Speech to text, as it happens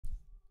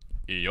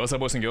What's up,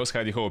 boys and girls?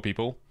 Howdy ho,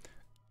 people.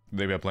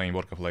 Today we are playing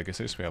Warcraft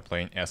Legacies. We are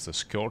playing as a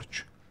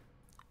Scourge.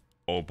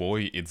 Oh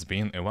boy, it's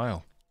been a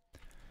while.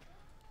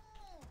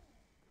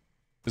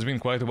 It's been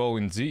quite a while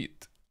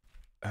indeed.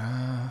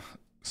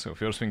 So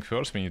first thing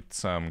first, we need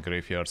some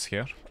graveyards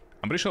here.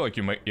 I'm pretty sure like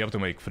you have to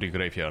make 3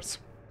 graveyards.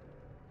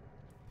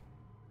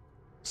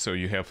 So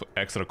you have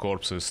extra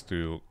corpses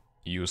to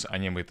use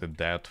animated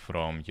death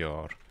from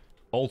your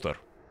altar.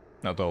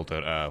 Not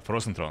altar,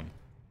 Frozen Throne.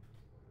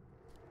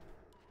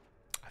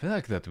 I feel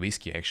like that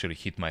whiskey actually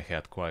hit my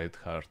head quite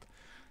hard.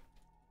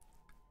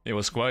 It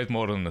was quite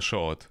more than a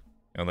shot.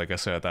 And like I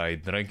said, I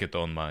drank it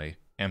on my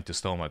empty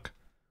stomach.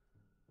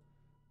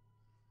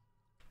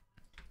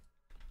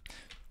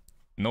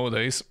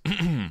 Nowadays,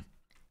 I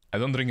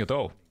don't drink at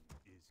all.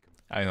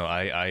 I know,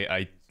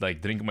 I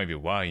like drink maybe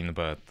wine,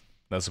 but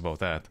that's about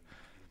that.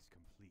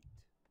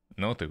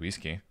 Not the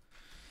whiskey.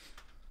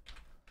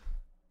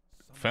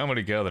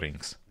 Family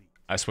gatherings.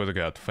 I swear to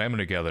God,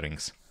 family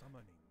gatherings.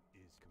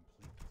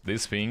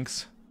 These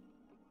things,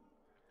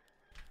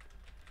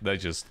 they're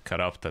just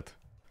corrupted.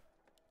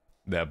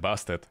 They're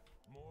busted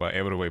by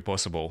every way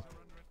possible.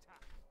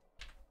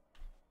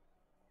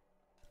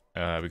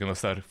 We're gonna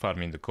start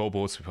farming the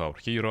kobolds with our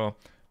hero.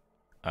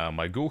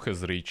 My ghoul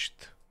has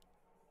reached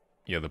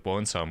the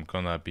point, so I'm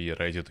gonna be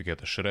ready to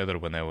get a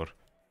shredder whenever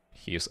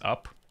he is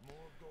up.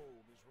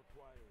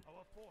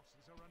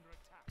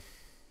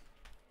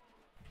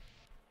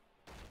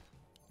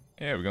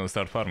 Yeah, we're gonna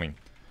start farming.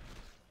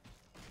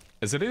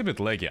 It's a little bit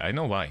laggy, I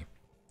know why.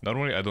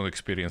 Normally I don't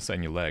experience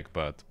any lag,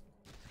 but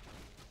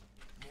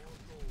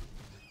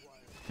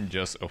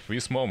just of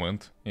this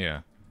moment,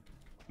 yeah,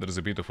 there's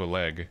a bit of a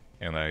lag,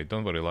 and I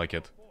don't really like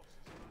it.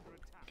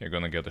 Okay,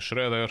 gonna get a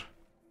shredder,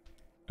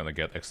 gonna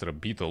get extra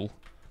beetle,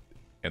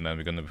 and then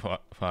we're gonna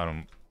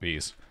farm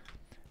these.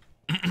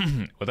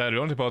 What I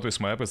learned about this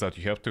map is that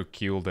you have to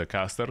kill the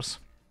casters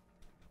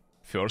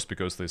first,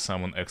 because they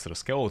summon extra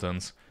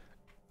skeletons,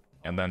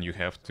 and then you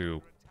have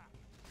to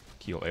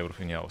kill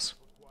everything else.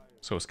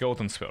 So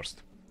skeletons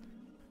first.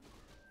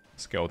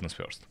 Skeletons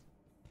first.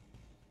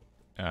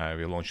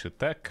 We launched the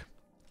tech,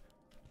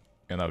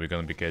 and now we're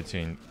gonna be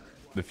getting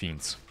the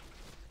fiends.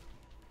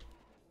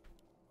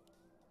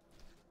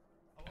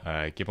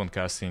 I keep on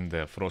casting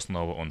the Frost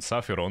Nova on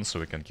Sapphiron so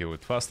we can kill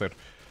it faster.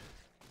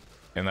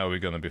 And now we're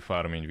gonna be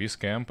farming this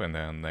camp, and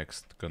then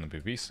next gonna be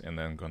this, and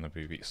then gonna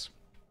be this.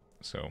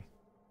 So,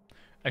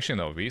 actually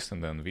no, this,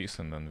 and then this,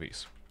 and then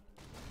this.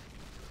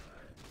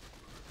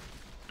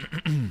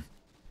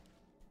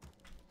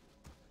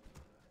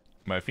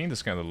 My fiend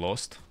is kinda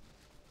lost.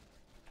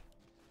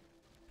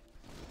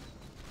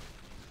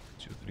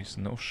 Dude, there is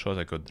no shot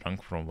I got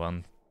drunk from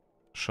one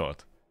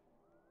shot.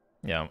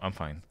 Yeah, I'm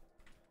fine.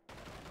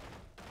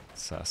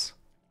 Sus.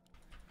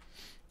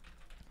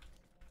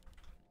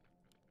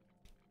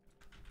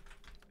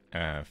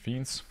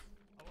 Fiends.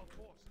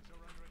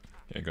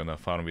 I'm gonna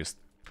farm this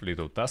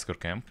little Tusker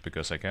camp,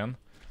 because I can.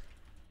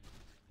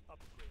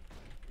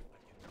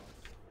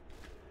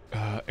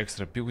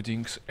 Extra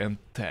buildings and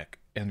tech.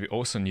 And we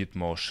also need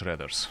more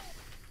shredders.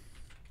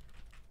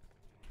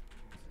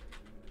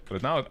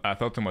 But now I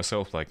thought to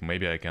myself, like,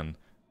 maybe I can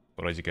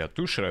already get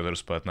 2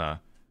 shredders, but nah.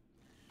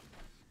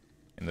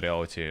 In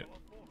reality,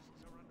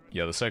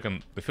 yeah, the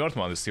third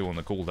one is still on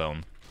a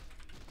cooldown,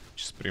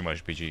 which is pretty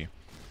much BG.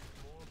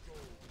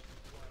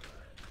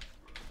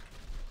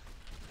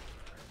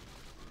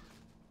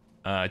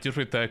 Tier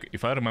 3 tech,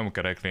 if I remember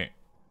correctly,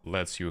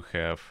 lets you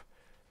have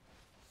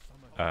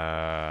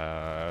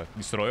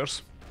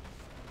destroyers.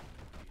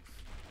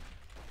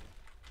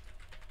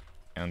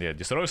 And yeah,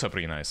 destroyers are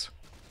pretty nice.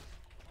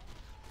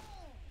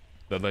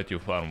 That let you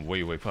farm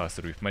way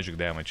faster with magic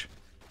damage.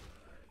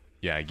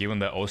 Yeah, given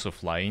that also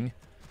flying,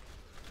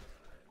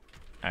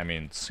 I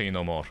mean, say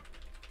no more.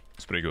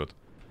 It's pretty good.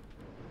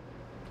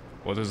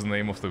 What is the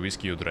name of the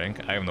whiskey you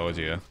drank? I have no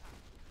idea.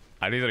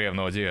 I literally have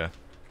no idea.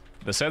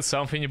 They said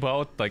something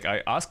about, like,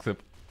 I asked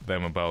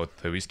them about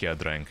the whiskey I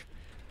drank.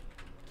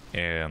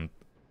 And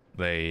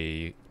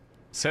they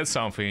said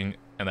something,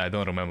 and I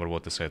don't remember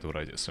what they said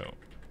already, so...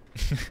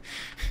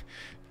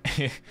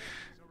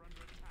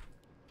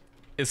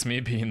 It's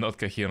me being not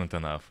coherent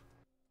enough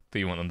to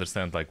even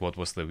understand, like, what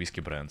was the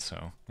whiskey brand,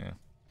 so, yeah.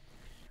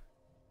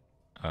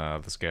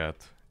 Let's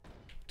get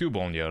 2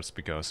 boneyards,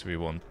 because we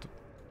want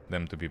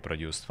them to be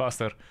produced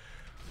faster.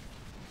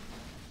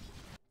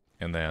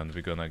 And then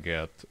we're gonna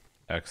get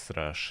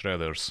extra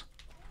shredders.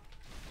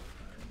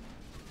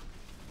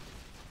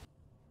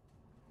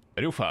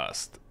 Real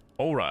fast.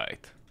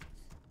 Alright.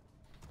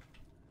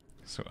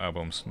 So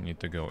albums need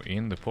to go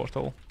in the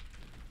portal.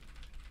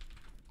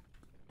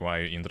 Why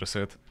are you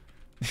interested?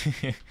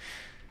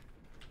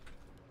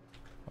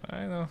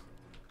 I know.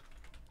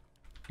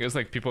 Because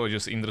like people are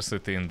just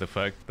interested in the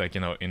fact, like,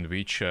 you know, in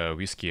which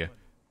whiskey,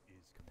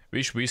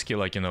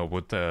 like, you know,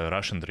 would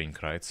Russian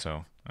drink, right?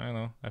 So I don't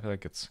know. I feel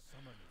like it's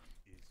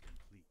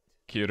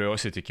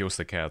curiosity kills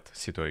the cat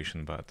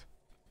situation, but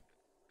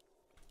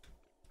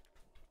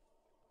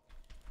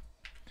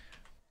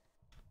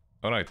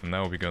alright,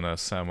 now we're gonna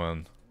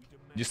summon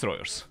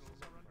destroyers.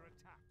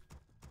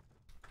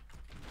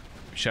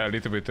 share a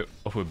little bit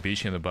of a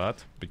bitch in the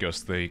butt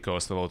because they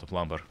cost a lot of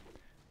lumber.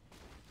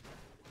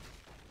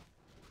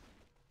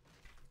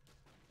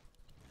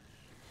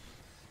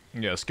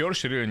 Yeah,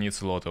 Scourge really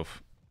needs a lot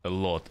of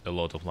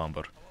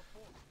lumber.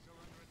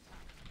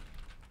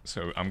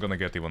 So I'm gonna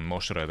get even more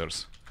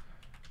shredders.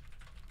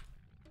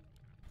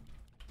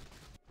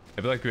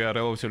 I feel like we are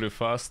relatively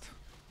fast.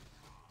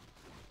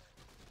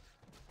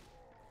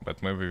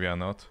 But maybe we are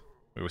not.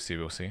 We will see,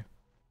 we'll see.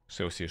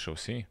 Shall see, shall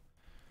see.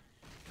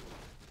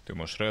 2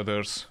 more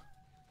shredders.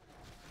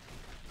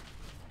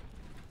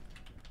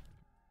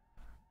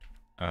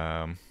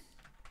 Let's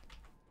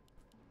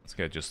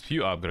get just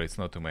few upgrades,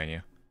 not too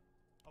many.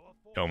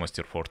 Almost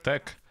tier 4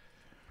 tech.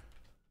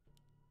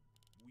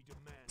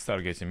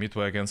 Start getting meat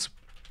wagons.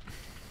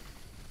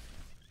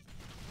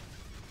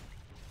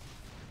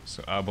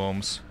 So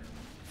aboms,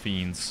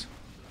 fiends,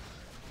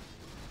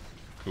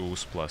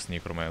 ghouls plus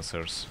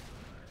necromancers.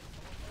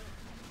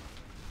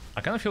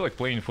 I kind of feel like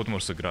playing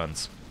Footmercy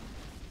Grunts.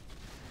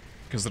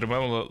 Because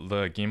remember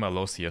the game I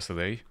lost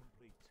yesterday?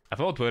 I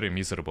felt very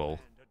miserable.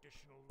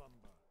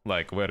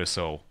 Like, very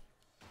so.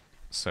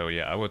 So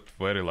yeah, I would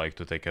very like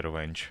to take a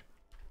revenge.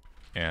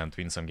 And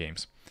win some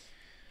games.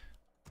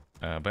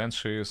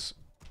 Banshees.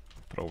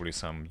 Probably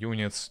some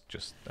units.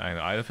 Just,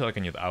 I feel like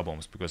I need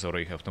albums because I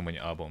already have too many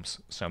albums.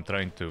 So I'm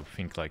trying to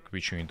think like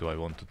which unit do I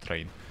want to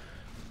train.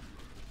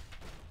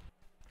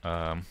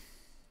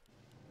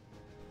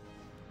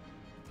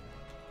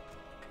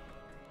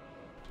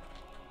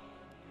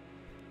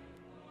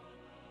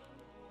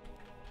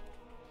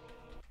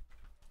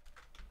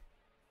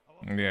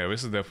 Yeah,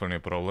 this is definitely a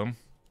problem.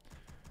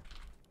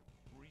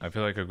 I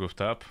feel like I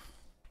goofed up.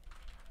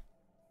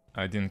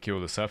 I didn't kill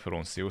the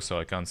Sapphiron still, so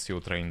I can't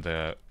still train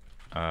the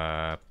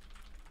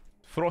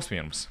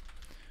Frostworms.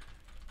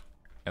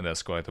 And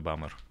that's quite a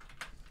bummer.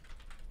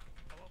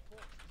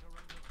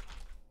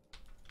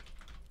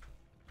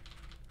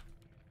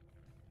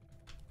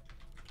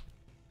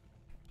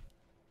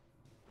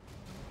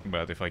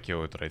 But if I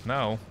kill it right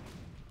now,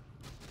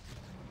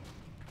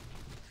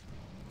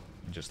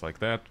 just like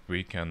that,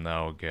 we can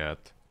now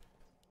get,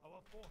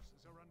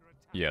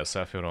 yeah,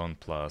 Sapphiron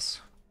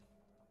plus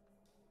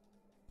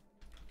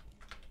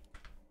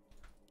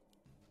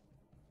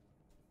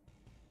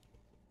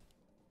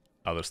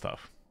other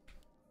stuff.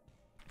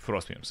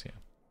 Frostworms, yeah.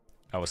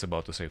 I was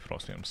about to say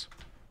Frostworms.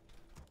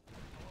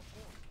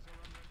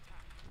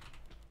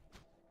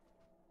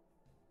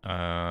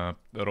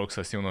 The rocks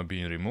are still not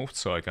being removed,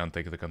 so I can't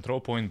take the control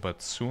point,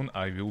 but soon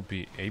I will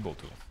be able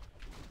to.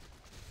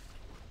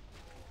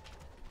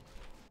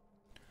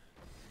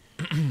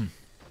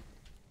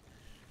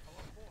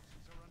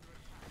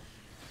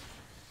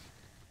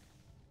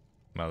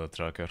 Another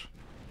tracker.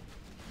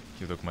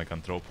 He took my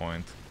control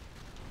point.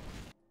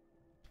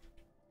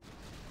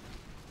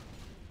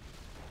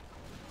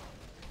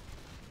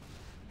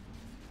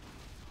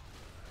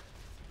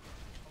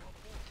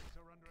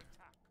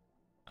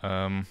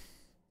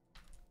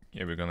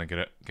 Yeah, we're gonna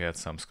get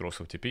some scrolls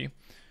of TP.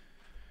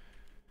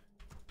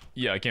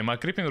 Yeah, okay, my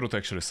creeping route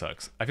actually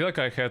sucks. I feel like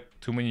I had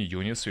too many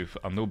units with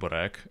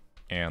Anubarak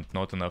and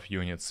not enough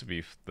units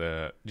with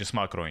the just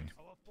macroing.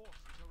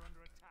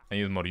 I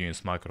need more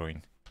units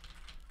macroing.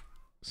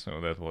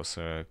 So that was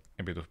a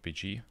bit of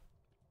PG.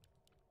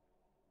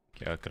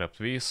 Okay, I grabbed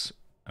this.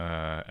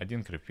 I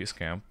didn't grab this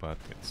camp, but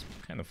it's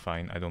kind of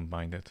fine. I don't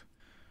mind it.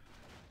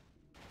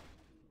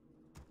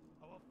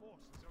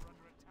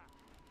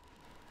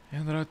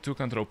 And there are 2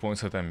 control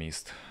points that I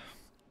missed.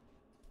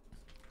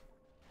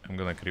 I'm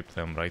gonna creep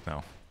them right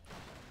now.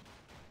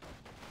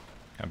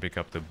 And pick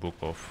up the book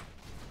of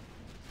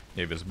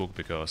Davis book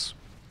because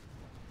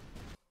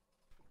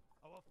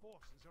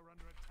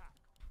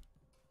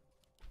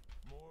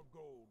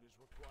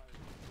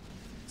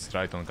it's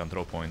right on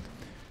control point.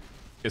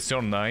 It's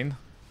turn 9,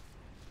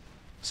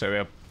 so we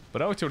are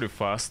relatively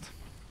fast.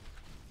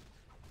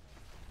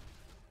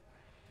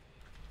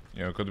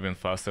 You know, could have been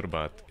faster,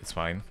 but it's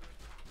fine.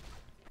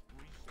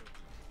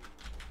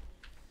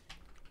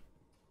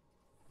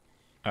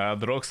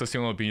 The rocks are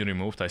still not being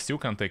removed. I still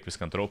can't take this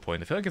control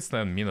point. I feel like it's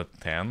then minute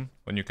 10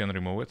 when you can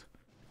remove it.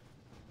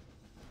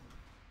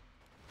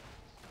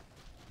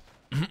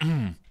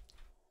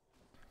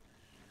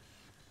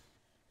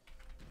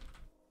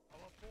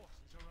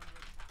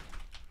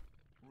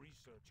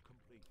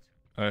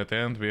 At the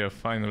end, we are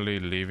finally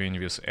leaving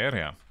this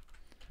area.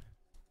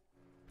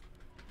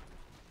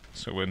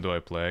 So when do I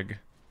plague?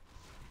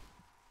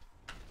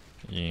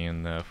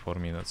 In 4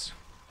 minutes.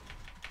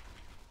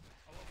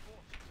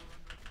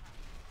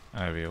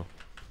 I will.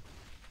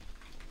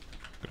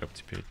 Grab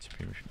TP.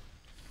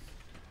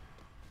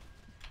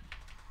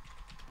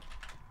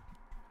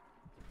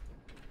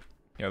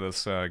 Yeah,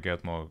 let's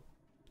get more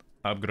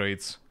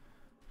upgrades.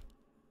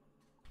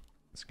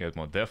 Let's get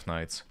more Death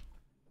Knights.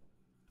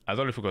 I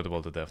totally forgot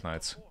about the Death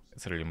Knights.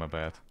 It's really my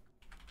bad.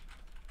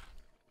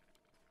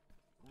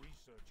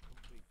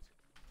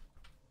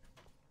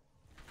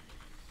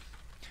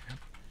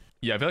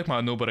 Yeah, I feel like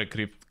my Nubara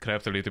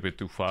craft a little bit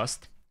too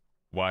fast,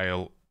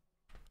 while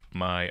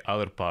my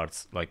other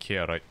parts, like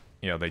here,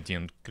 yeah, they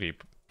didn't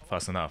creep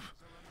fast enough.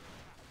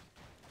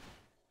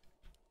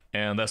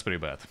 And that's pretty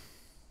bad.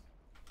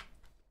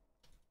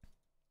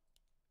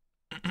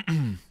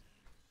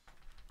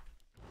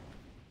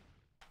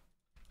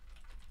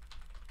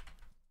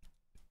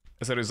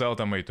 As a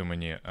result, I'm way too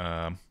many.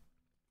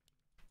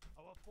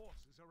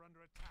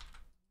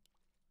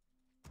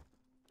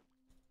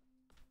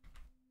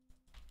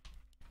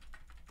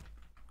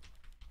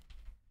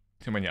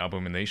 Too many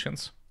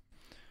abominations.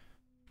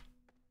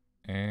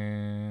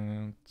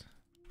 And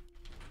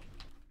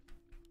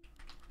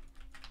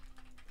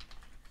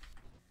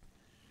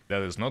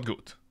that is not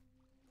good.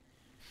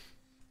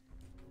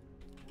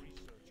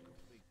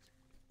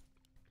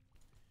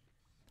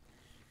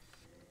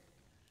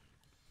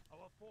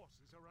 Our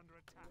forces are under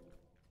attack.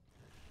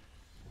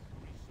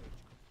 Research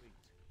complete.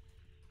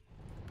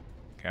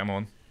 Come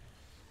on.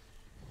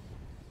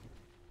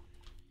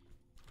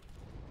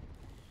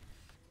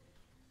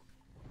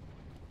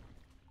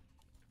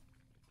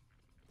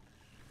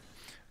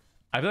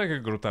 I feel like I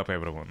grouped up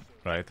everyone,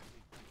 right?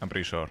 I'm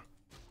pretty sure.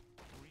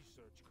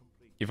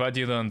 If I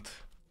didn't,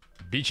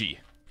 BG.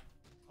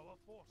 Our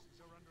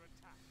forces are under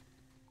attack.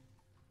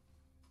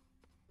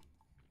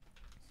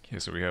 Okay,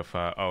 so we have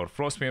our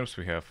Frost Mirrors,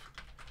 we have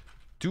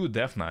 2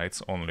 Death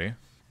Knights only.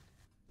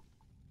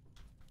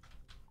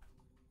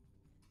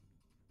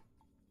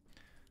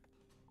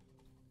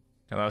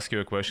 Can I ask you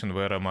a question?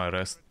 Where are my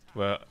rest?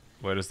 Where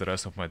is the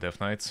rest of my Death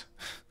Knights?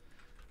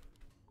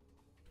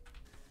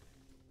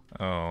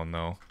 Oh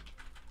no.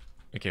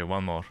 Okay,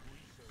 one more.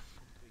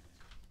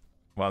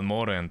 One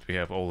more and we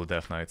have all the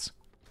Death Knights.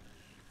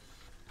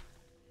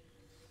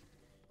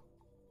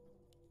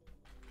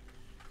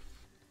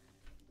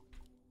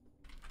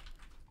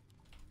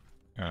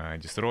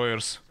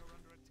 Destroyers,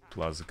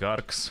 plus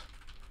Garks.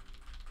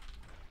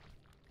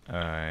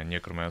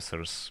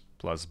 Necromancers,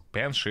 plus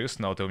Banshees.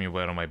 Now tell me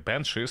where are my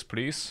Banshees,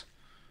 please.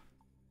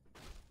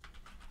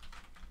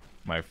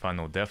 My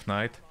final Death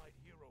Knight.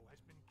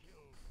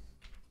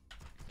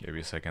 Give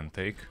me a second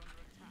take.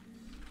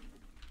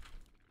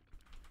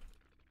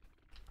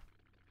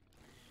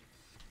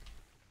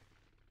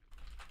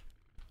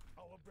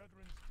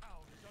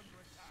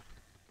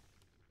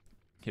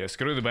 Yeah,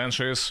 screw the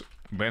Banshees.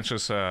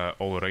 Banshees are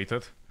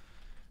overrated.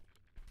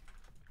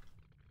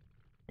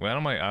 Where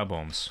are my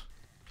A-bombs?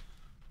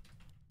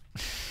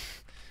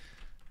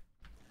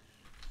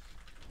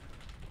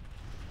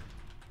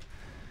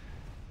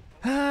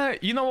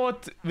 You know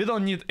what? We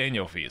don't need any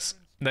of these.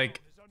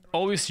 Like,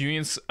 all these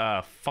units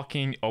are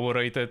fucking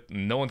overrated.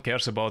 No one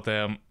cares about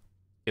them.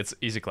 It's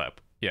easy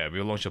clap. Yeah,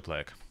 we'll launch a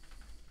plague.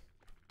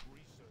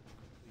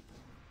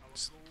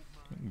 Just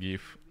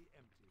give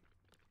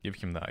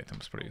him the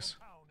items, please.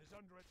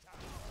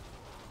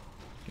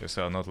 Guess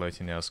I'm not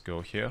letting us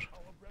go here.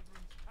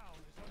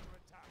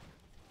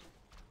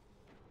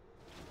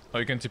 Oh,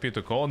 you can TP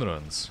to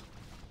Conrans.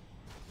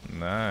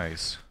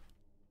 Nice.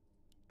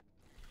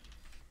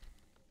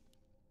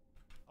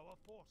 Our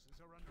forces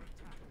are under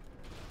attack.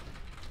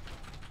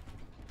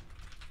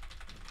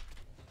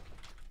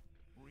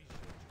 Research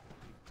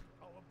complete.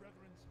 Our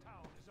brethren's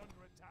town is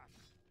under attack.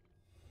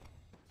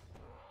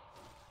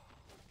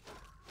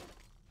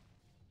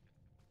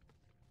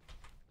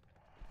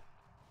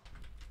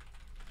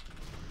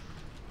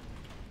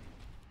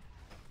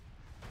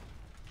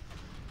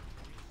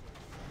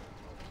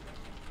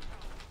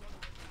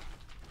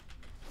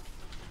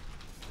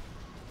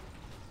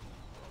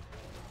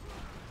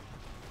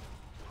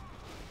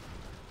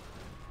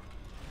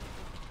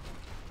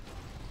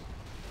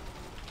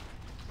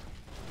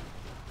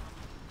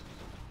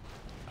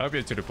 I hope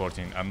you're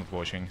teleporting, I'm not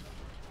watching.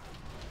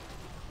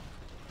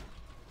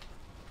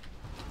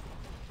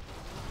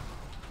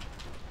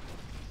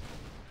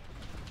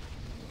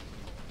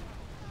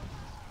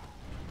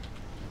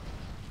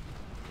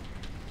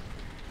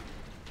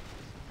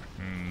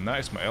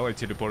 Nice, my ally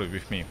teleported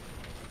with me.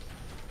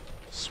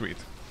 Sweet.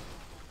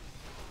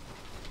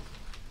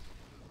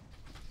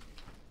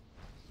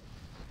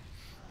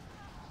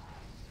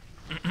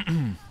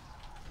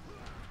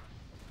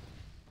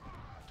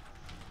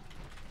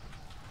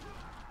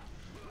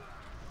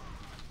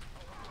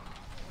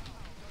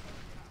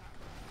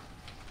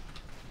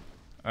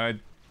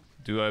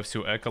 Do I have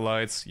still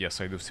acolytes?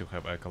 Yes, I do still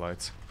have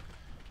acolytes.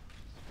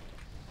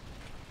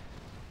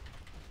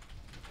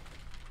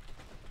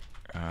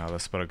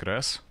 Let's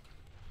progress.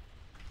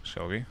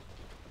 Shall we?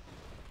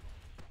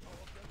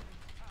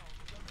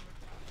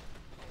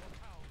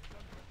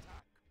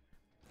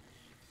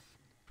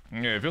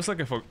 Yeah, it feels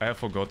like I have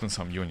forgotten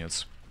some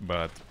units,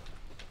 but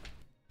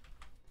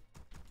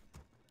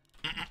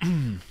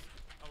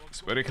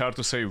it's very hard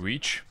to say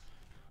which.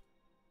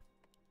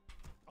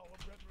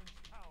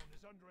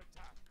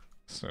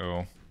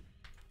 So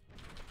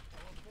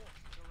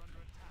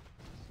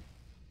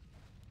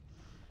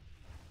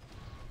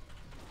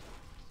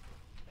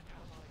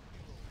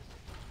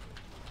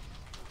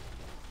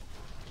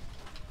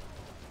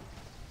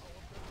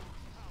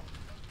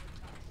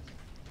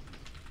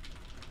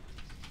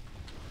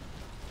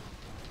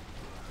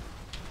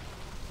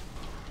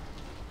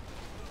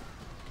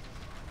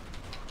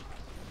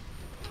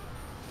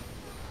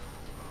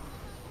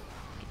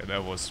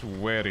that was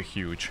very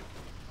huge.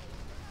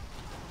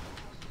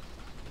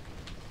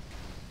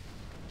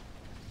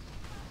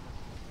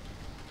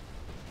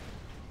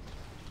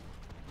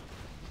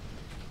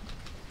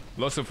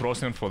 Lots of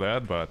frosting for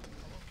that, but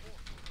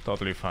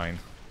totally fine.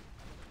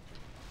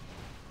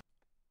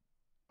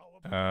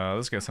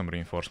 Let's get some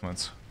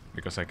reinforcements,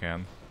 because I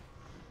can.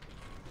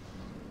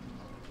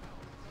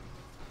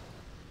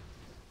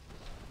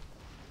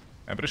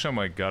 I'm pretty sure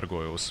my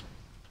gargoyles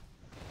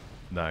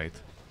died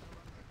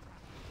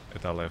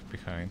that I left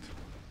behind.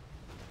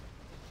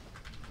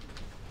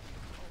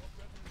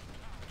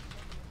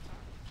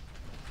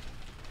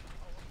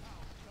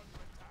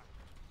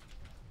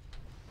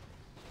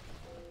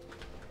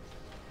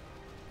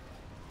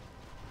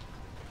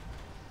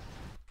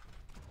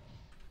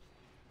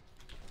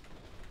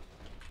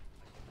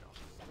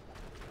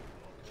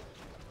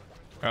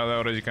 Oh, they're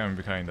already coming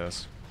behind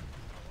us.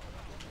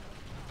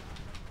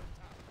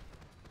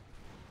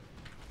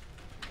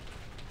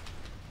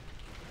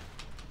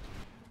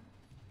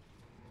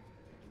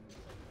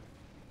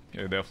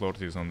 Yeah, Death Lord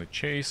is on the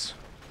chase.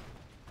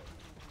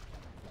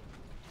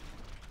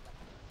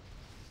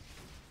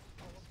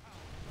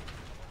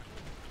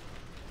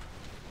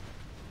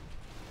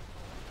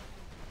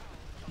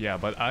 Yeah,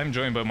 but I'm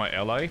joined by my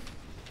ally,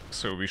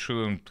 so we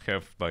shouldn't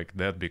have like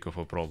that big of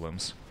a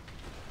problems.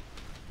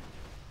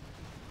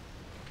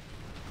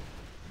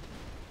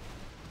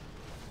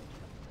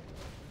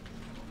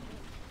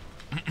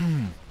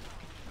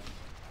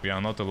 We are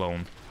not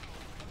alone.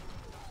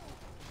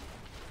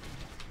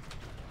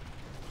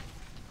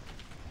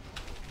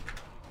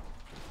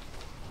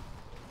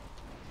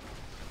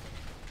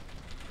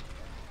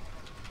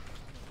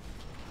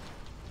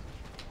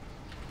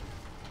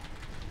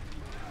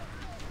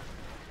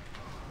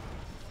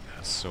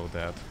 That's so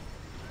dead.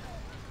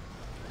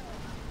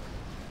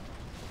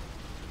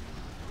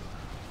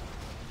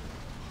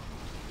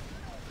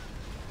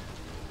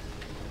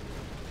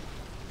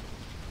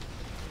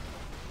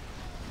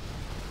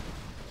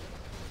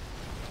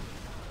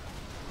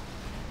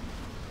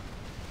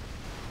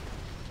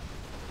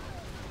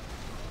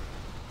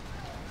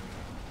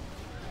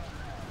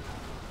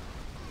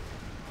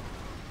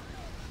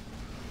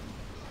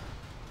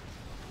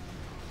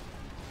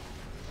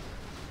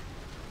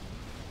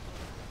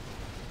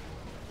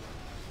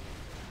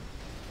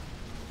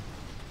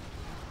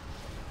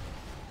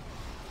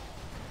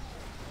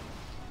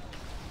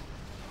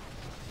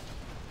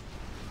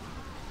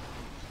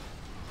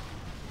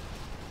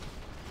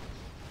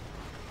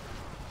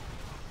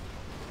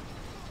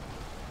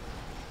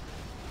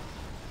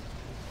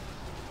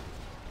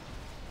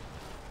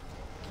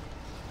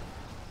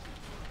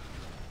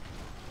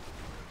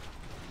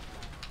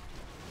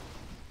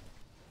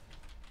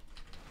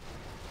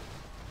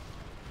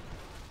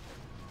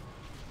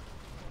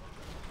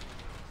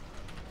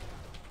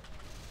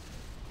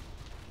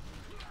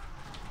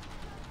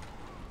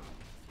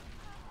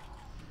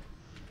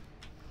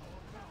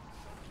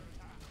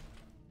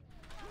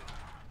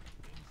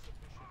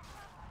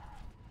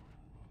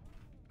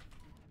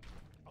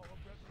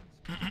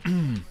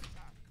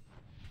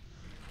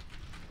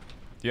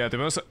 Yeah, to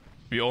be honest,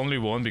 we only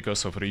won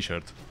because of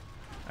Richard,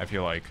 I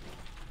feel like.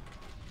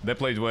 They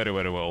played very,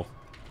 very well.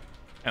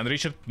 And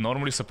Richard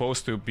normally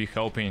supposed to be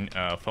helping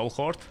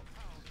Felhort,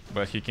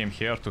 but he came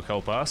here to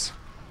help us.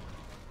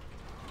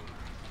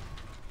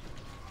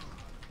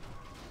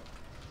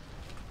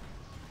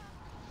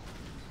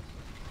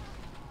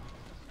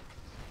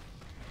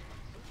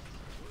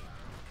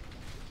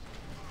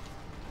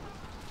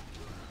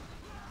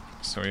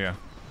 So yeah.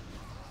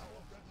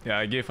 Yeah,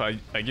 I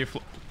give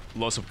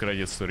lots of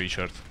credits to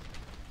Richard.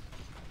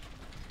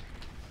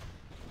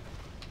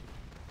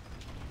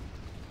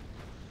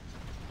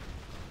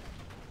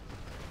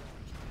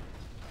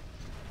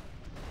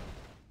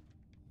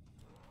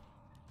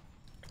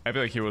 I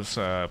feel like he was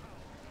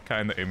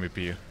kinda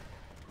MVP.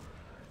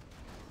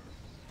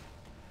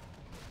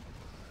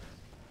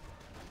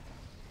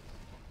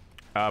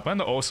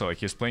 Panda also, like,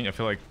 he's playing, I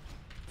feel like,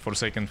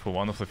 Forsaken for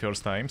one of the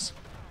first times.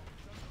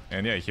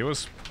 And yeah, he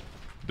was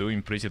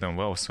doing pretty damn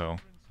well, so...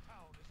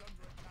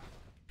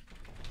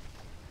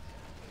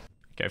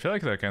 Okay, I feel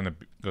like they kinda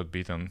got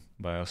beaten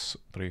by us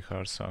pretty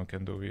hard, so I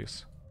can do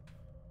this.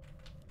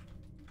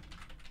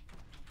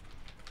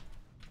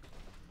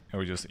 I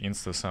will just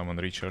insta-summon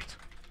Richard.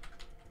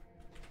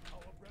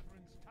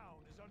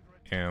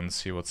 And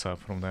see what's up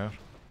from there.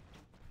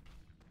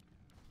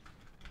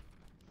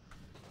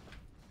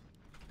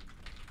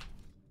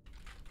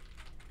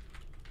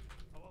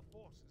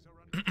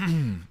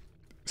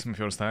 It's my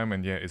first time,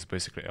 and yeah, it's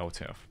basically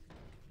LTF.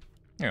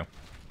 Yeah.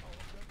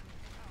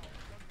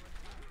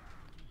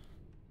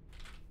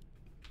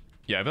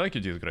 Yeah, I feel like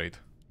you did great.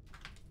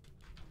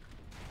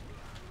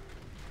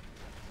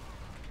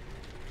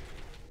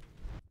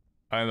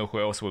 I don't know who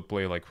else would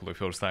play like for the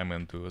first time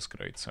and do as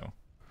great, so...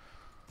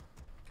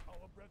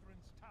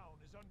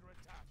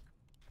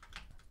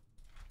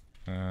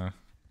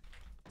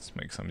 Let's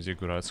make some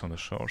ziggurats on the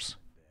shores.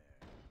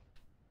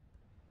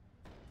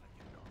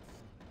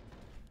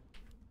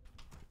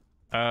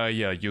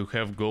 Yeah, you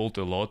have gold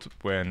a lot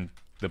when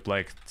the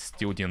Black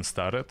still didn't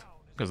start it,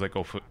 because like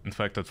of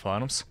infected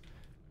farms.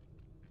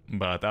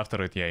 But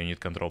after it, yeah, you need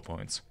control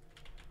points.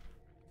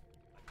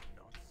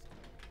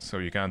 So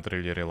you can't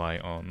really rely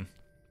on...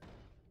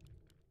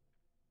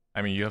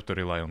 I mean, you have to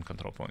rely on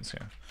control points,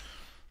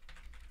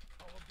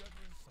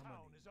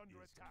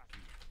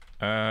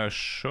 yeah.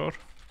 Sure.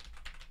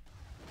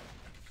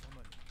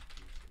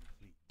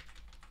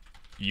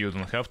 You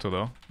don't have to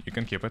though, you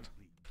can keep it.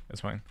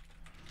 It's fine.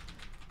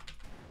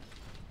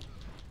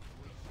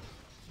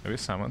 Maybe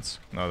summons?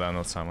 No, they're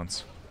not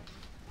summons.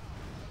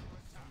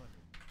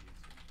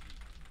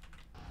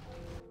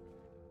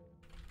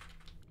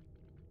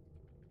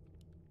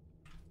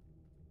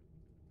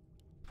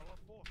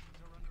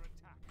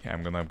 Yeah,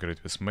 I'm gonna upgrade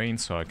this main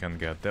so I can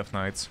get Death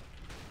Knights.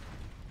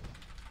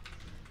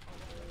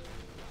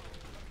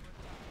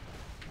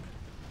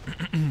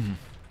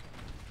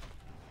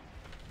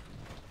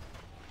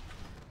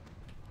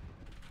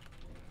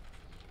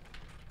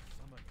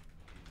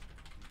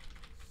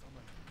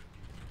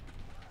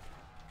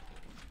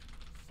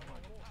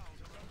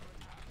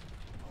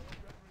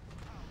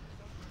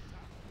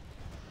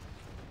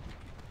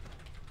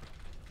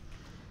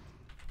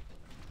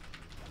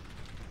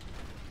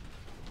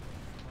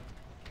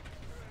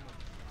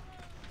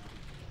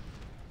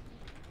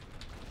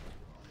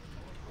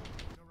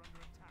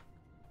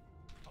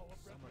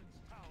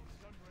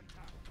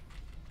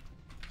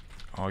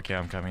 Okay,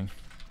 I'm coming.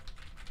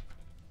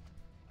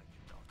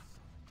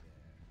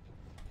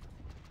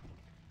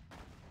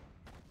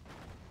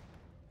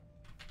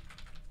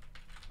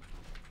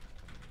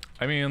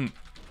 I mean,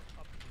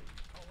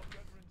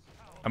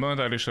 I'm not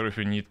entirely sure if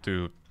you need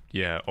to,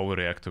 yeah,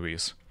 overreact to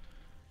these.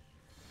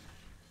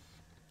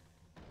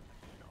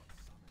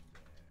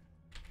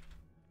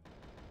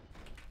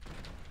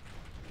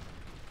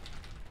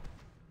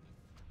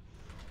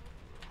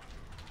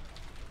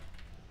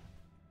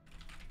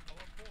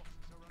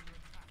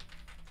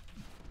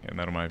 Yeah,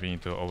 never mind, we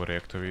need to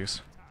overreact to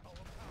these.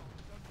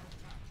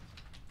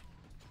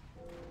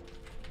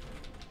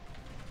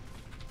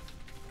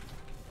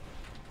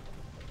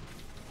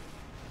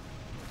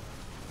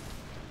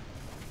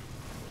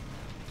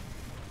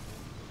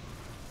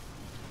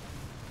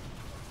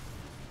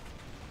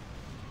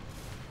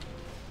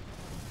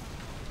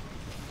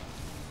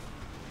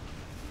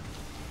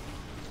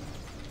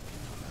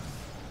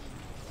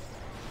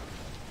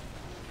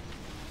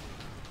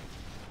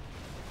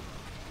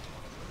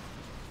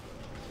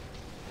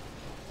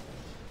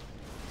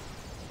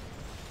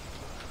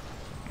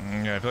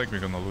 Yeah, I feel like we're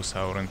gonna lose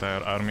our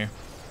entire army.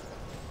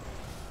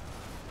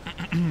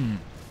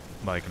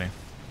 Likely.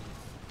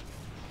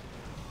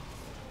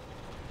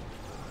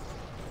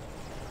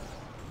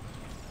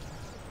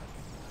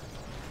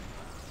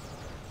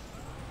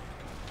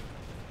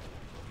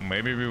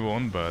 Maybe we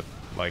won't, but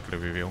likely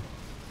we will.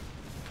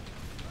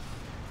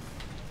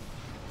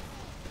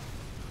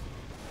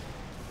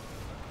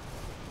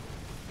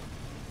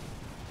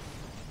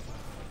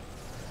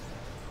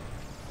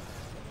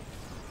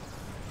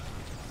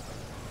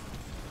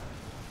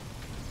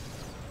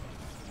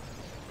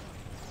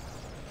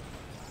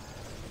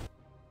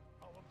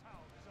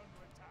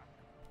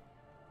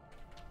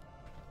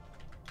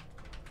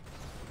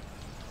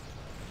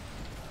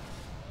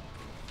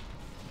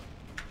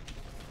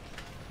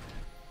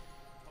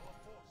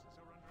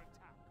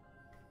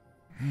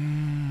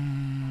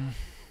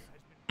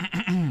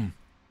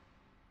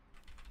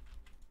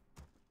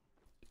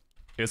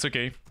 It's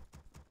okay.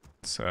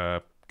 It's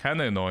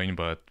kinda annoying,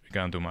 but we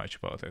can't do much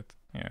about it.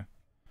 Yeah.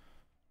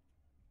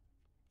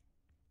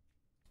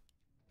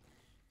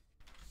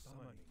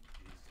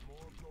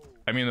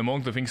 I mean,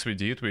 among the things we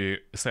did, we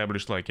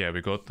established, like, yeah, we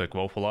got the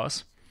Woeful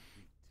Loss.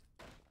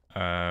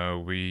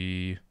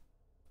 We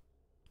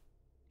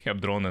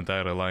have drawn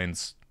entire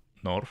alliance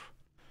north.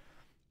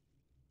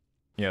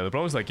 Yeah, the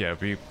problem is, like, yeah,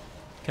 we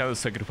kind of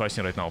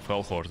sacrificing right now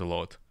Felhort a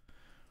lot.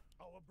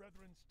 Our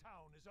brethren's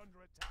town is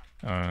under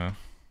attack.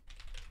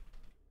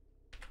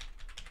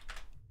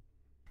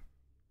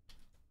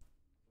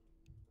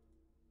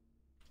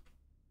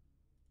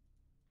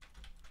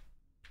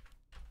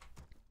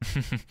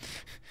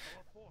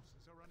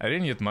 I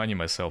didn't need money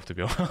myself, to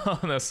be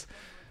honest.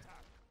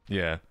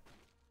 Yeah.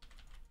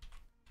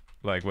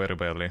 Like, very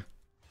barely.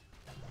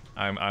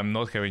 I'm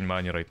not having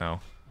money right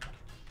now.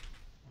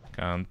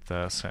 Can't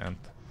send.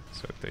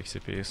 So it takes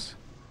CPs.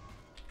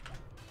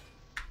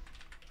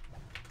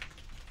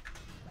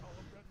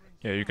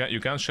 Yeah, you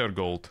can't share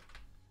gold.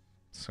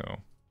 So.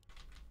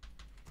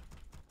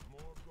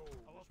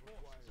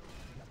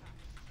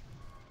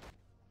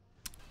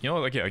 You know,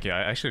 like, yeah, okay,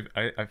 I actually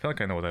I feel like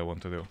I know what I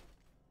want to do.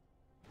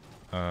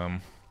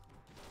 Let's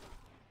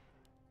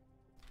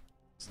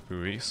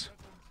do these.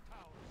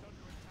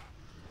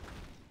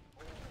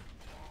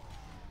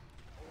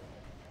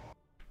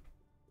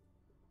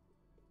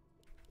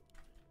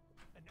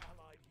 An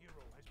allied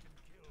hero has been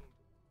killed.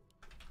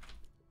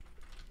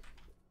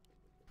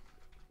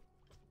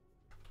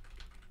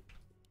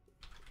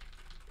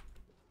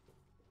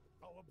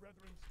 Our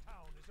brethren's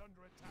town is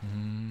under attack.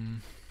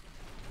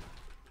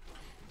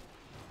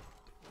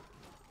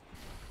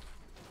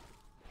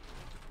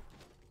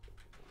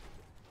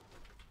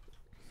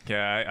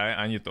 Yeah,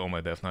 I need all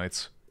my Death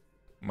Knights.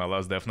 My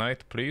last Death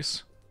Knight,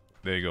 please.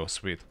 There you go,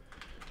 sweet.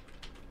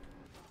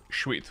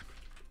 Sweet.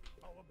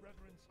 Our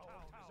brethren's town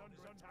is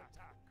under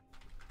attack.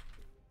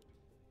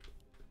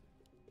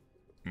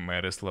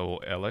 Maris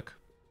level Alec.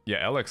 Yeah,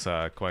 Alex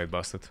are quite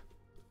busted.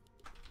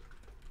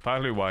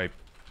 Partly why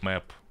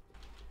map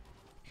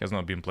has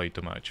not been played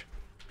too much.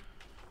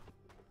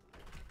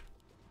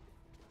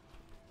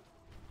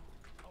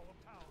 Our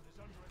town is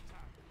under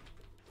attack.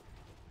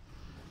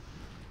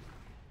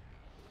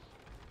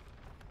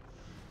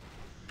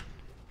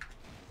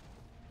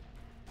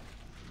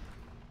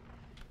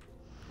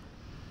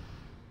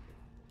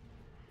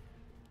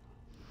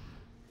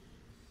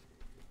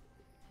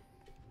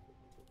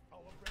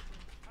 Our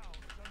brethren's town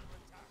is under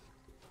attack.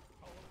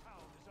 Our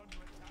town is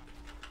under attack.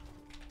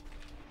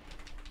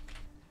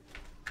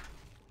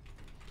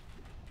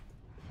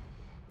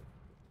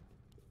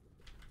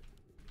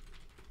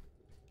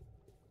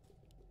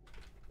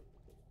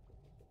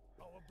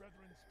 Our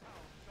brethren's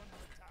town is under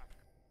attack.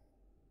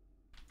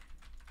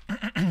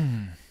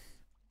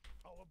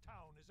 Our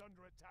town is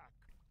under attack.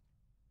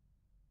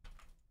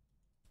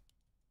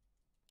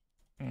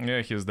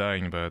 Yeah, he's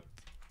dying, but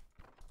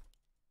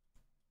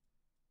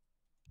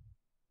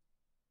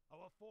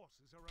Our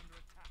forces are under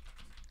attack.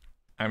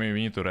 I mean,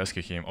 we need to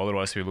rescue him,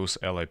 otherwise we lose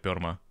ally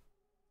perma.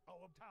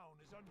 Our town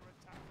is under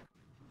attack.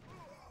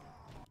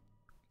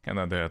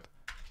 Kinda dead.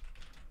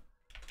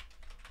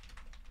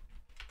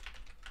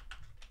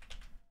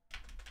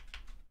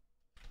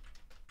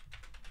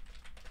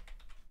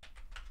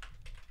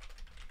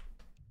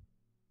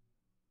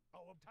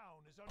 Our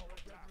town is under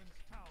attack. Brethren's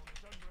town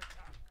is under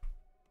attack.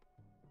 Our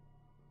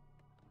town is under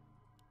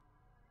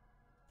attack.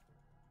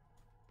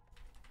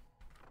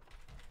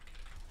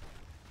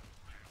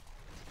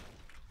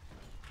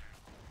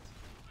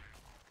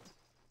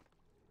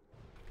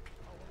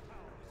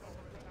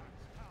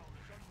 Town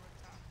is under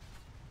attack. Our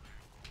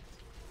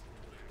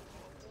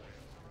forces are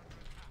under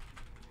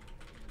attack.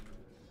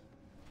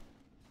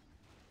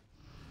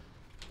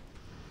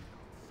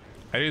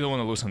 I really don't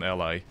want to lose an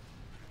ally.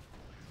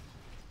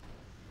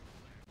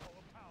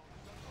 Our town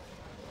is under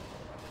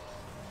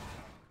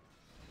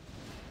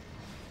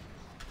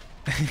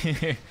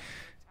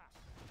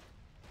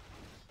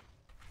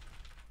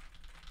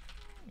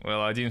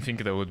Well, I didn't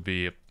think there would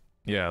be...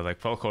 Yeah, like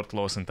Felhort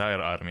lost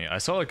entire army. I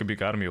saw like a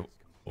big army of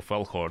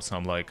Felhort, so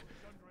I'm like,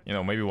 you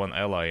know, maybe one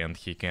ally and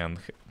he can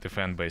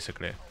defend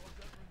basically.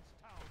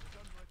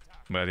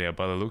 But yeah,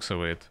 by the looks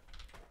of it,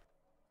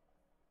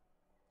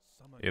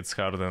 it's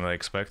harder than I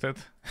expected.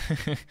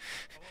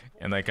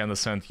 And I kinda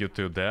sent you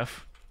to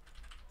death.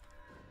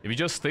 If you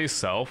just stay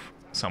south,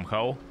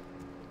 somehow,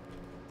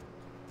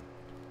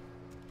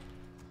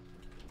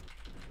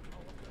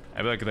 I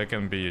feel like that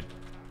can be,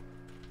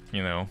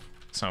 you know,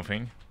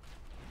 something.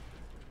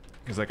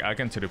 Because like I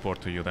can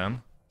teleport to you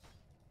then.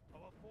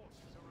 Our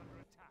forces are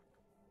under attack.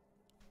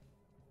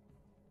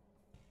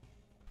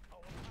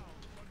 Our town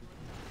is under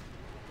attack.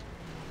 Our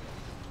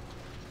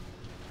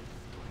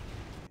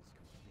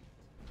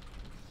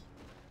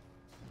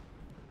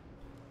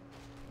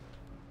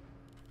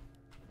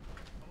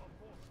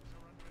forces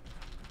are under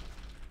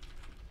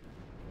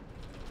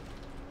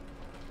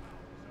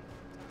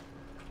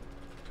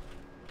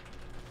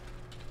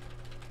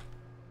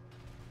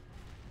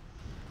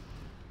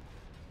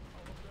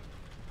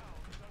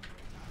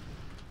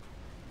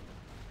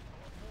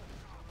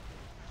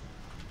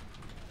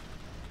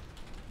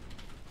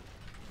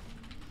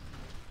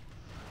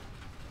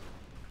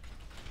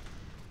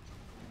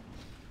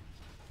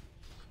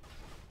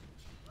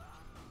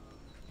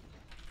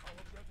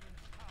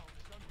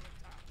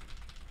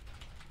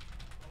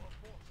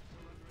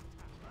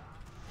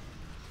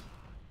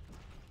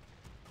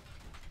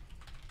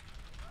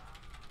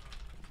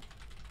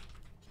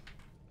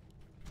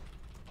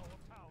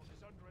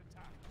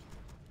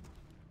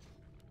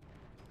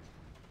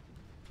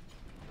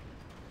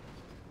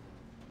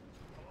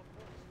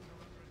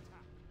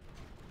attack.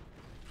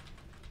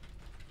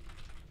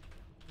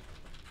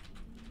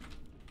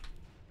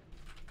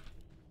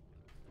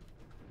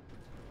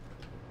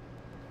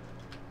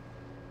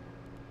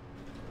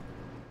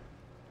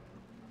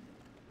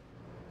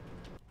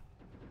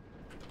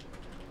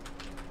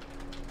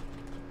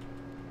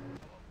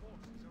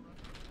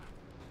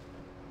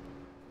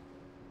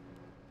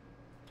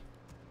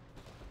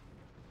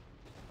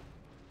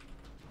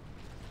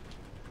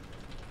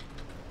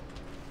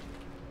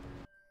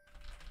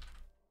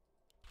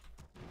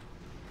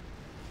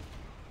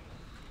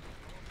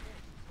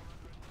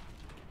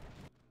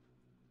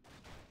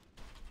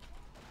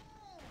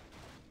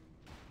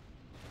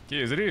 He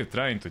is really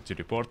trying to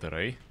teleport her,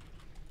 eh?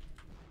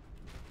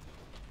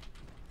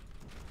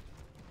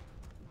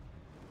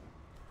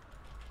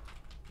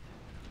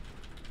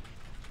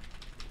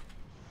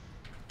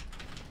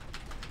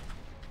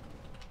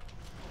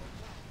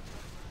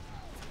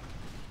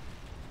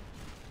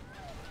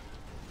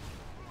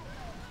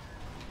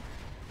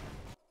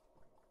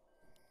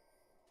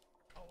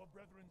 Our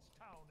brethren's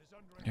town is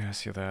under attack. Yeah, I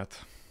see that.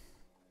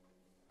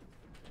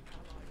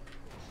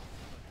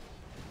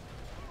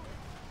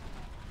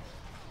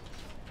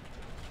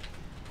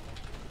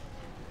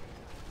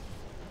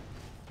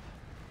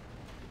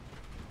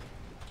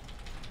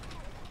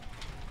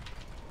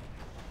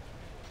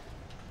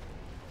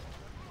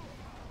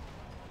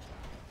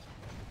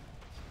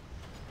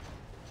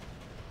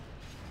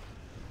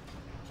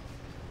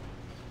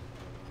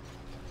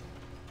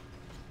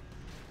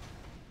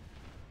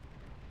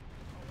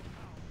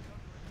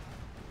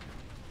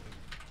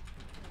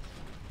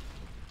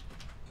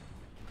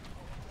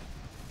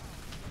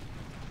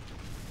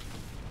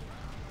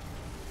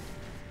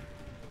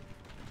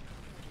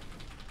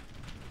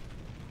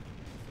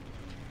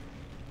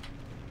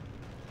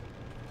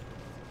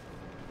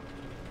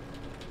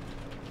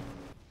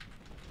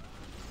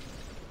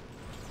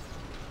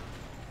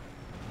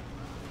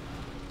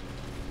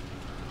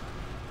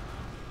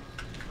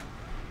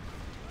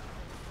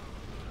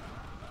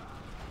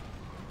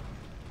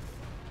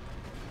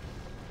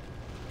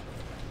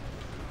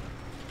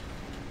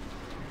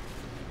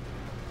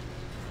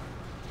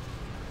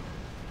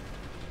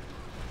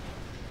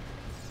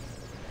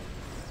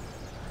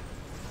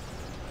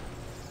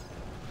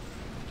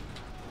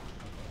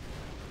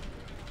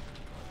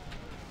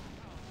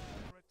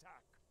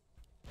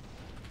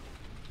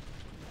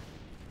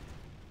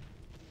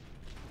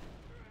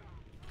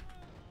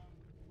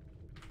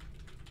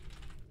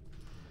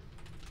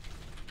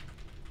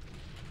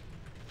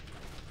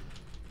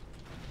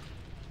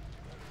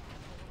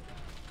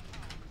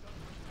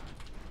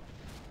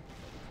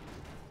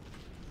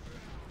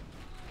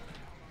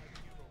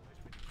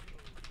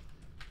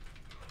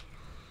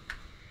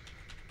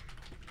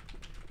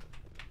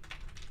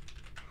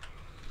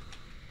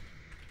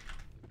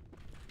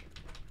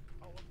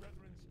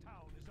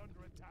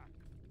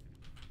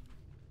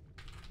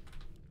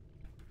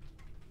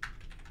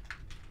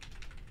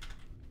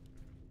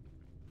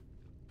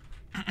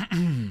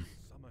 Summoning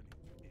is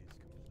complete.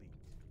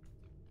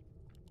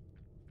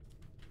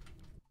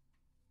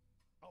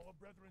 Our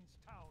brethren's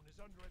town is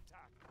under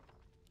attack.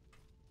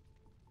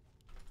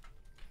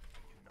 I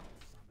cannot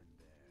summon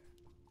there.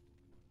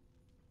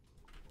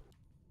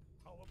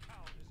 Our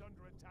town is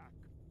under attack.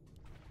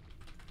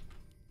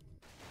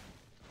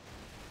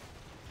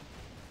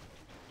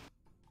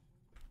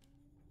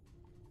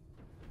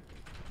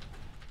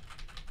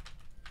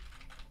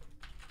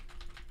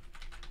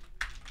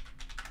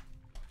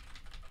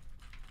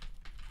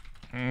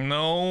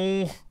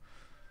 No.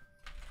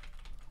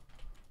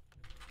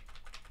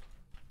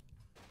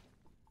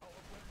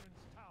 Our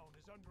brethren's town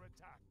is under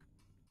attack.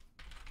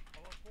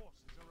 Our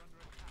forces are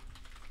under attack.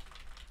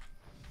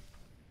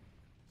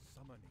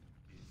 Summoning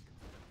is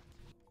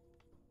complete.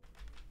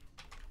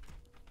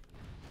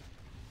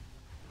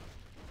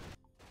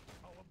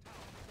 Our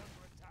town is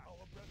under attack.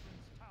 Our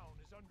brethren's town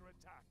is under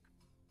attack.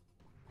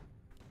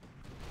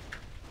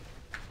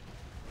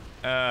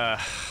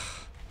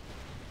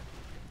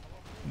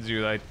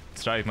 Dude, I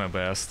tried my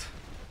best.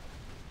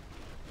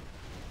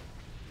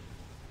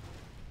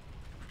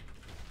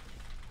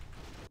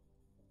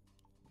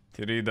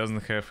 Tiri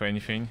doesn't have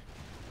anything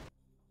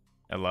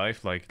alive,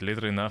 like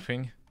literally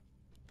nothing.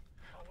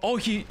 Oh,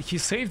 he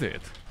saved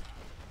it.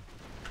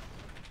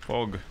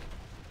 Fog.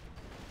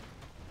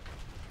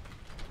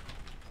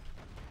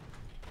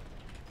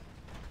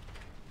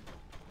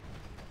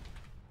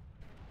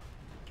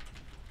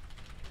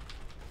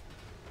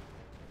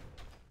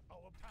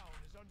 Our town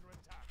is under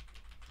attack.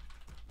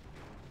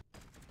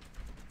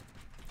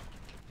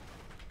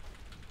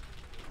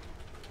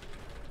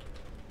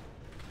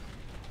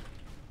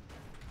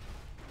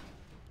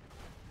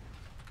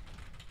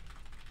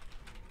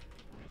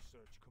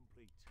 Research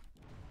complete.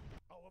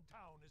 Our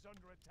town is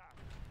under attack.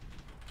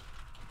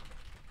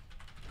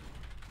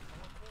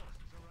 Our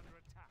forces are under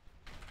attack.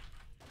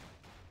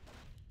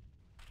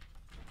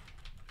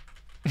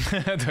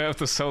 Do I have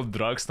to sell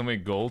drugs to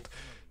make gold?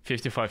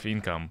 55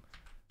 income.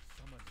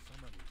 Summon.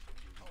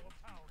 Our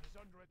town is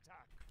under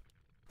attack.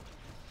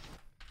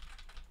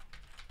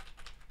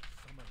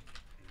 Summoning is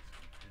complete.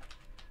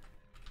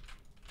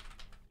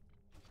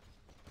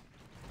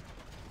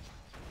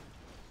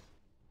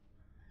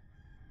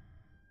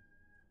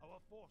 Our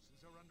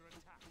forces are under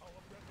attack.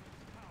 Our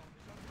brethren's town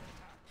is under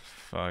attack.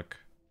 Fuck.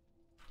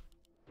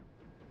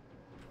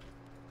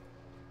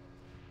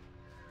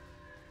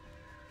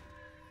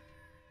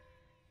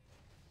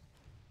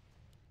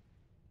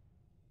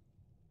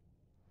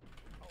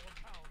 Our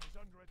town is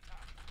under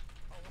attack.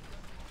 Our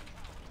brethren's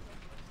town is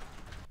under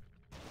attack.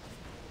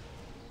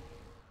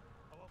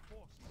 Our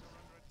forces are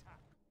under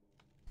attack.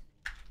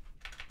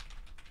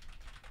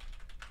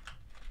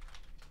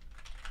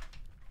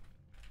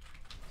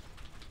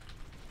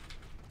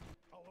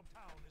 Our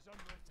town is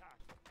under attack.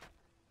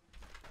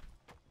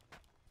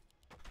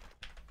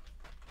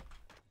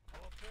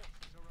 Our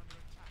forces are under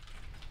attack.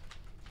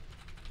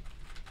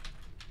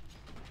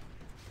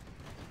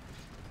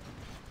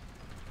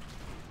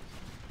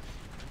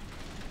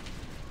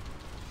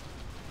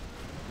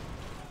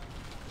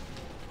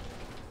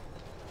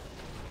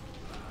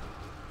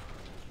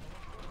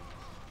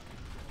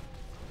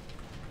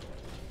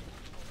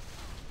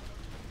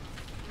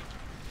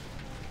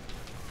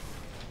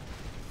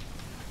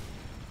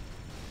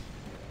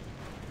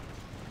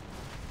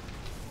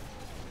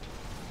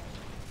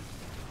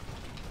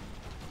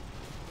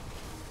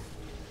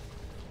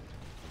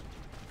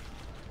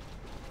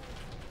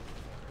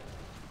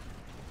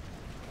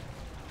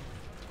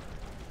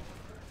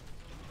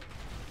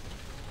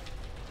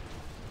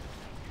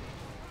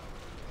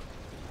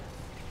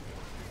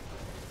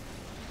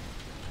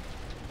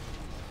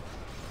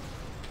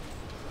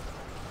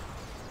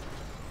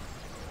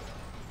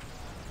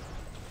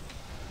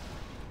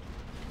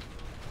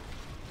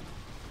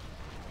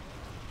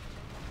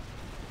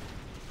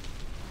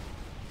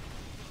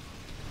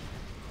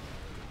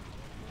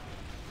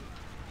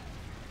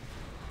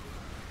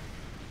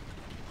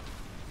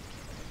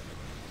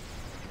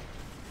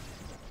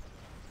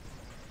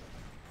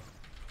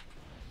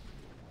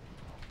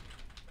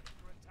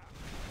 Under attack.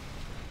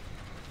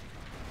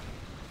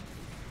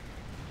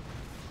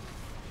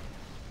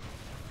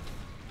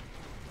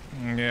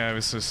 Yeah,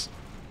 this is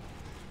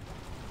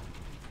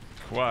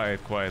quite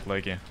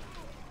laggy.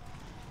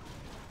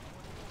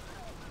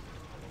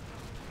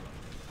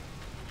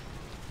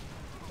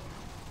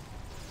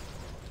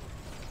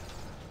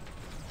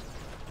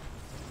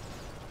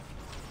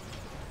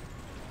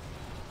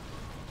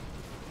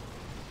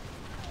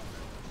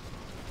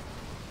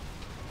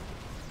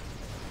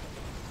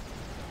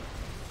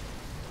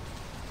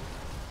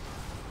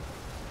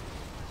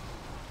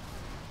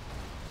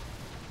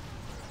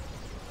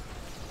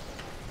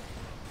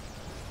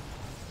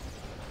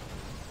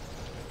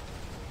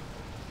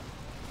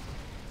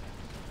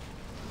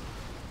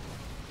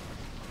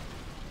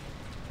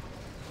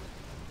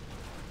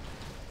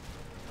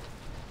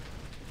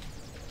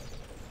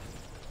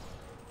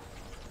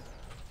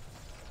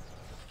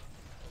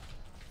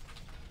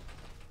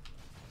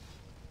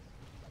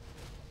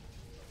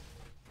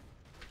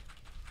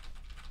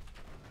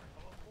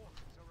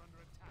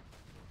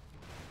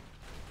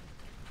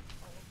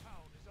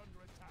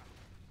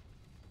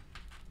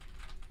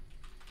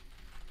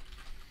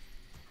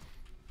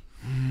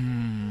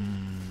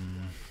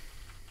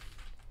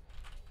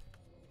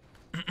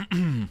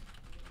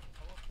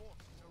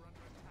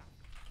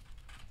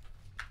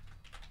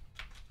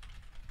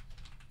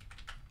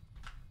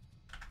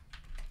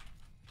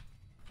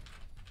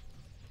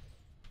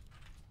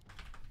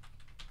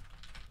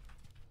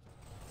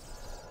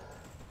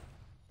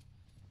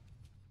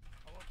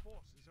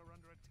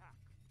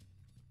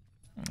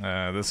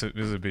 This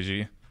is a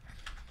BG.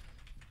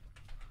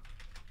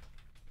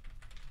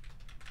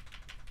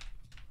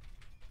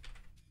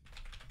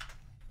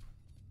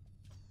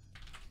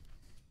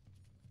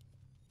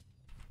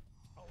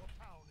 Our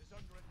town is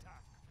under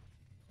attack.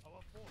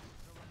 Our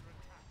forces are under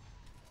attack.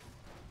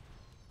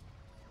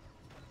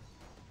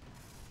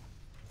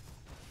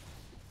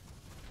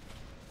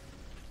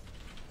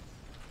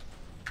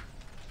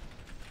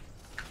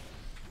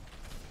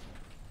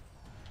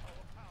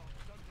 Our town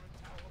is under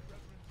attack. Our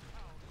brethren's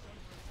town is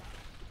under attack.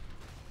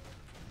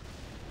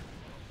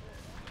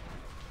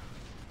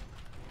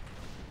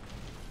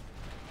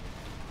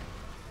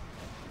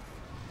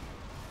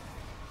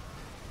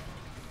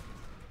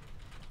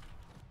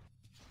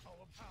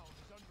 Our town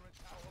is under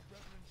attack. Our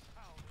brethren's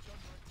town is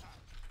under attack.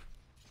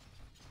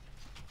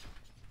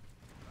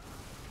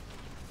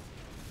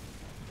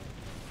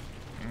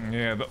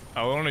 Yeah,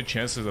 our only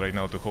chances right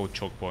now to hold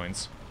choke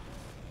points.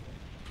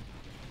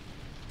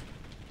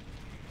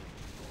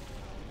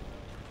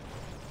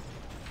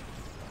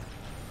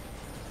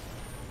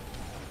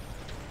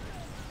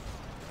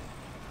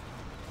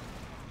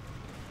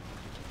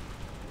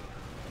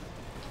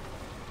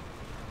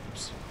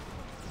 Oops.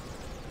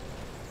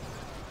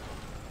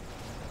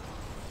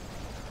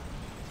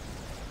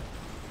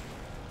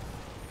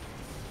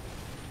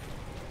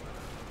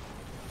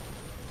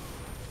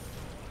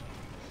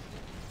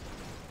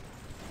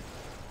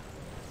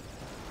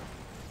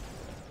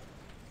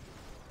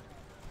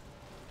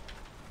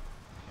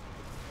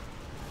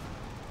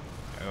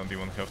 I don't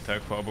even have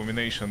tech for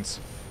abominations.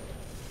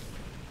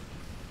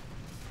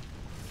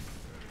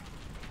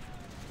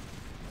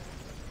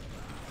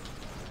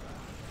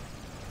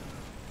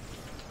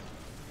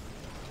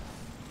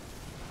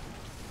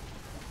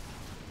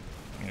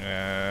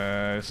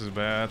 Yeah, this is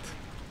bad.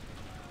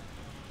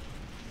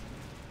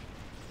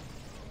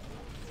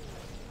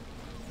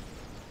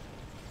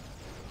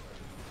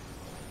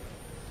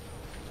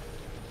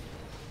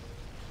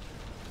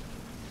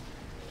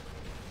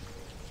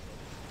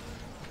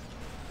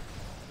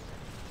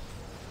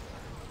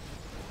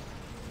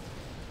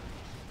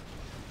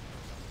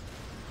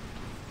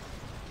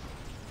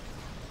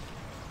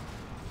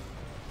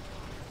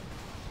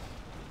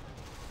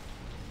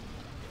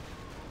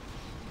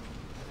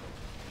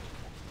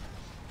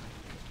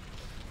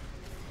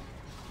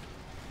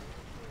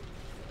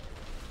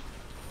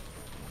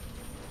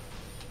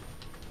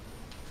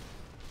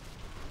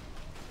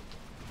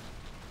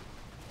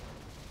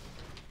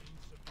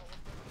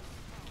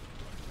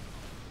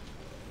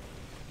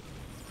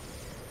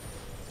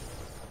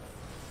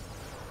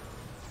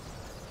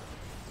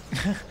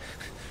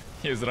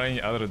 He's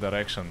running other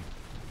direction.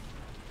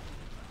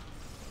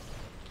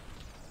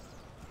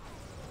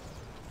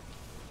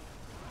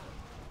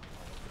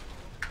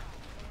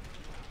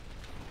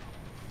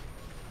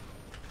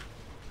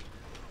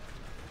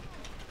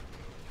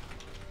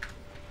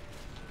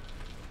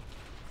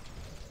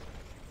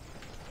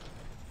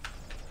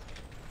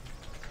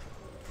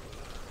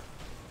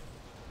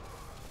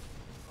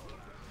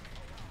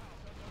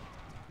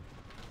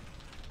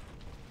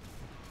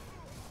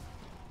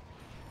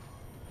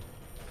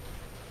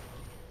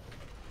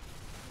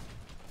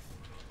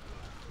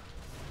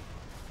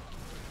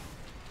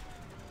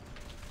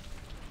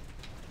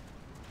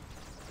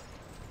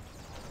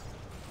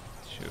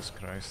 Jesus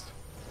Christ.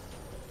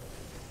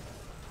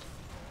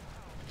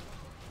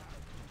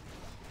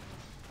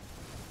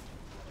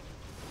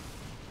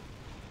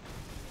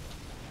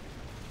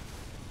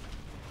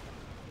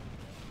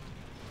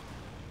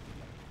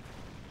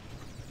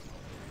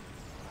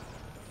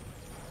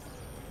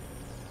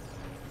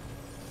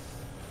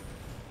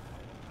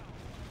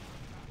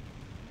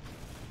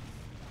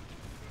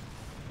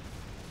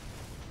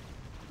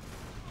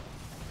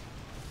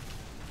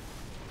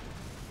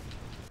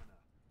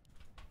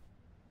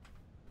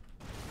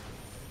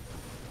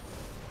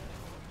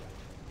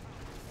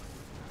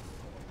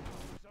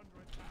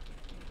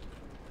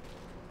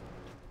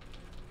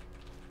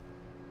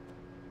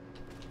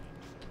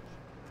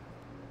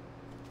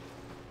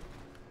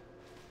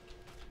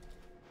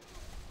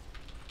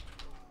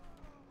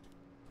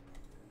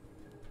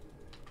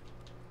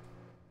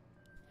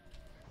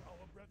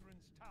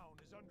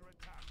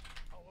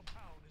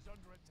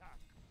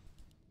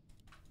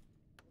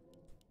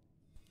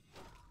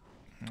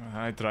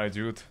 I tried,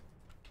 dude.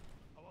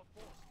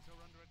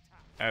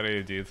 I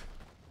really did.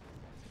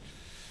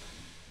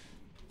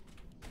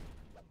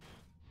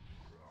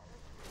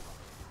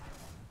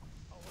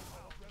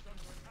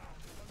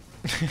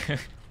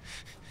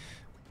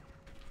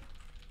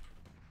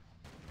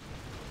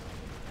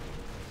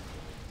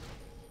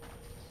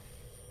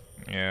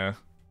 Yeah,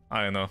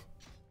 I don't know.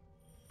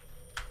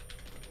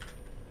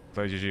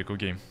 Play GG, good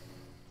game.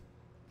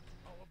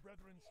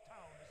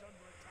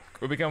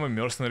 Could become a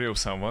mercenary of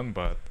someone,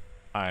 but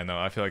I don't know,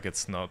 I feel like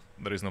it's not,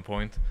 there is no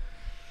point.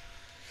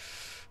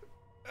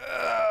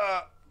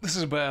 This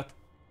is bad.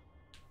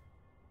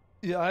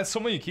 Yeah, I had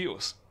so many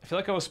kills. I feel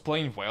like I was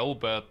playing well,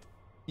 but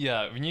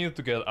yeah, we needed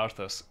to get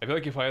Arthas. I feel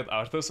like if I had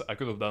Arthas, I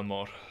could have done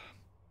more.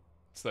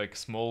 It's like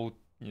small,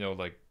 you know,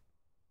 like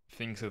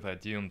things that I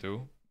didn't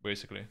do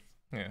basically.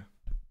 Yeah.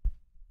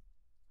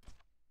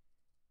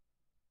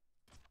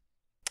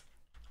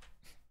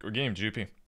 Good game, GP.